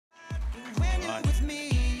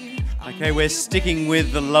Okay, we're sticking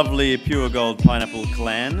with the lovely Pure Gold Pineapple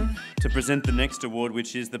clan to present the next award,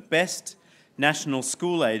 which is the Best National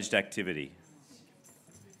School-Aged Activity.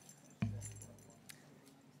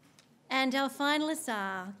 And our finalists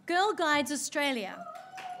are Girl Guides Australia,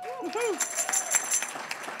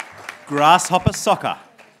 Grasshopper Soccer,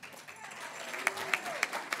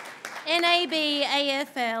 NAB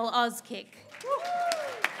AFL Auskick,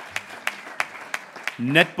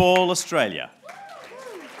 Netball Australia,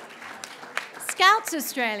 Scouts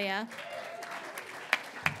Australia,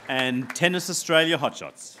 and Tennis Australia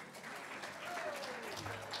Hotshots.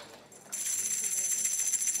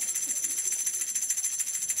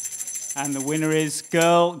 And the winner is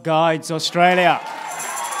Girl Guides Australia.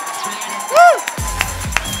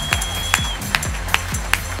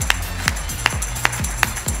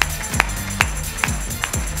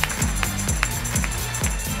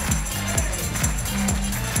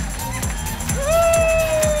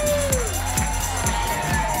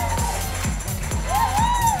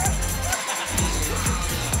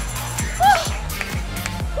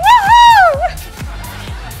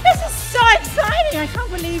 I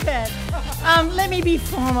can't believe it. Let me be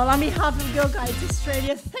formal. On behalf of Girl Guides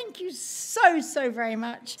Australia, thank you so very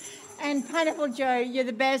much. And Pineapple Joe, you're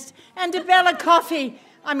the best. And DeBella Coffee.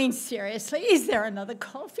 I mean, seriously, is there another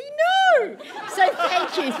coffee? No! So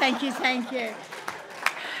thank you.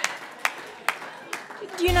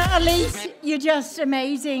 Do you know, Elise, you're just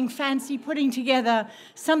amazing, fancy putting together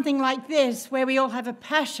something like this where we all have a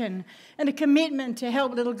passion and a commitment to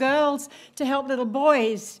help little girls, to help little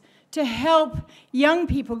boys, to help young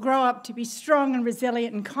people grow up to be strong and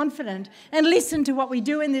resilient and confident, and listen to what we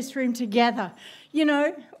do in this room together. You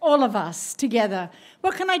know, all of us together.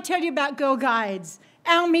 What can I tell you about Girl Guides?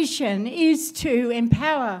 Our mission is to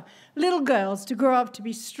empower little girls to grow up to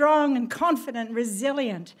be strong and confident and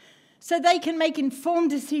resilient so they can make informed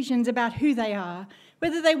decisions about who they are,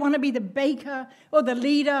 whether they want to be the baker or the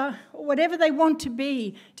leader or whatever they want to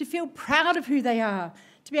be, to feel proud of who they are,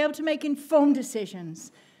 to be able to make informed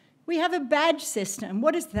decisions. We have a badge system.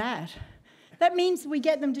 What is that? That means we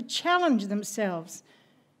get them to challenge themselves,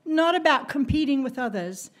 not about competing with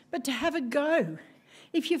others, but to have a go.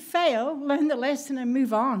 If you fail, learn the lesson and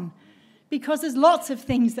move on, because there's lots of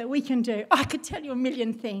things that we can do. I could tell you a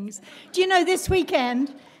million things. Do you know this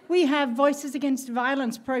weekend we have Voices Against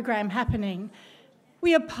Violence program happening?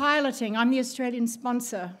 We are piloting. I'm the Australian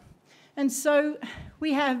sponsor. And so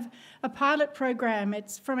we have a pilot program.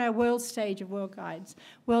 It's from our world stage of World Guides,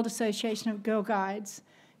 World Association of Girl Guides,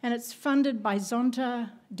 and it's funded by Zonta,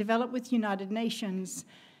 developed with United Nations.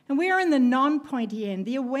 And we are in the non-pointy end,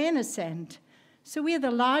 the awareness end. So we are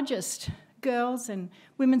the largest girls and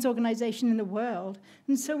women's organisation in the world.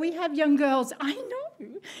 And so we have young girls, I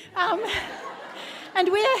know,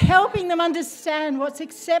 and we are helping them understand what's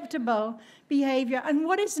acceptable behaviour and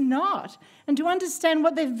what is not, and to understand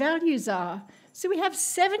what their values are. So we have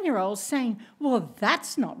 7-year-olds saying, well,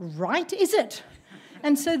 that's not right, is it?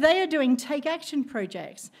 And so they are doing take action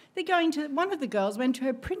projects. They're going to, one of the girls went to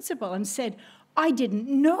her principal and said, I didn't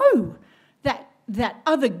know that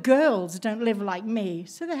other girls don't live like me.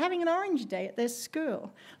 So they're having an orange day at their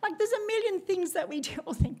school. Like, there's a million things that we do.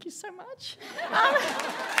 Oh, thank you so much.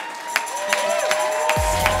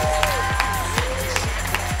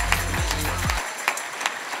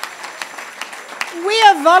 We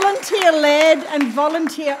are volunteer-led and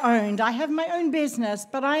volunteer-owned. I have my own business,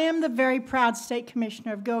 but I am the very proud State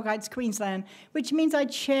Commissioner of Girl Guides Queensland, which means I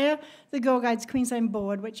chair the Girl Guides Queensland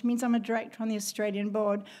board, which means I'm a director on the Australian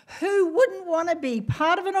board. Who wouldn't want to be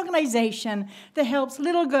part of an organisation that helps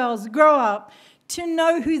little girls grow up to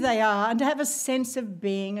know who they are and to have a sense of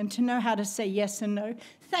being and to know how to say yes and no?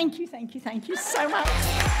 Thank you so much.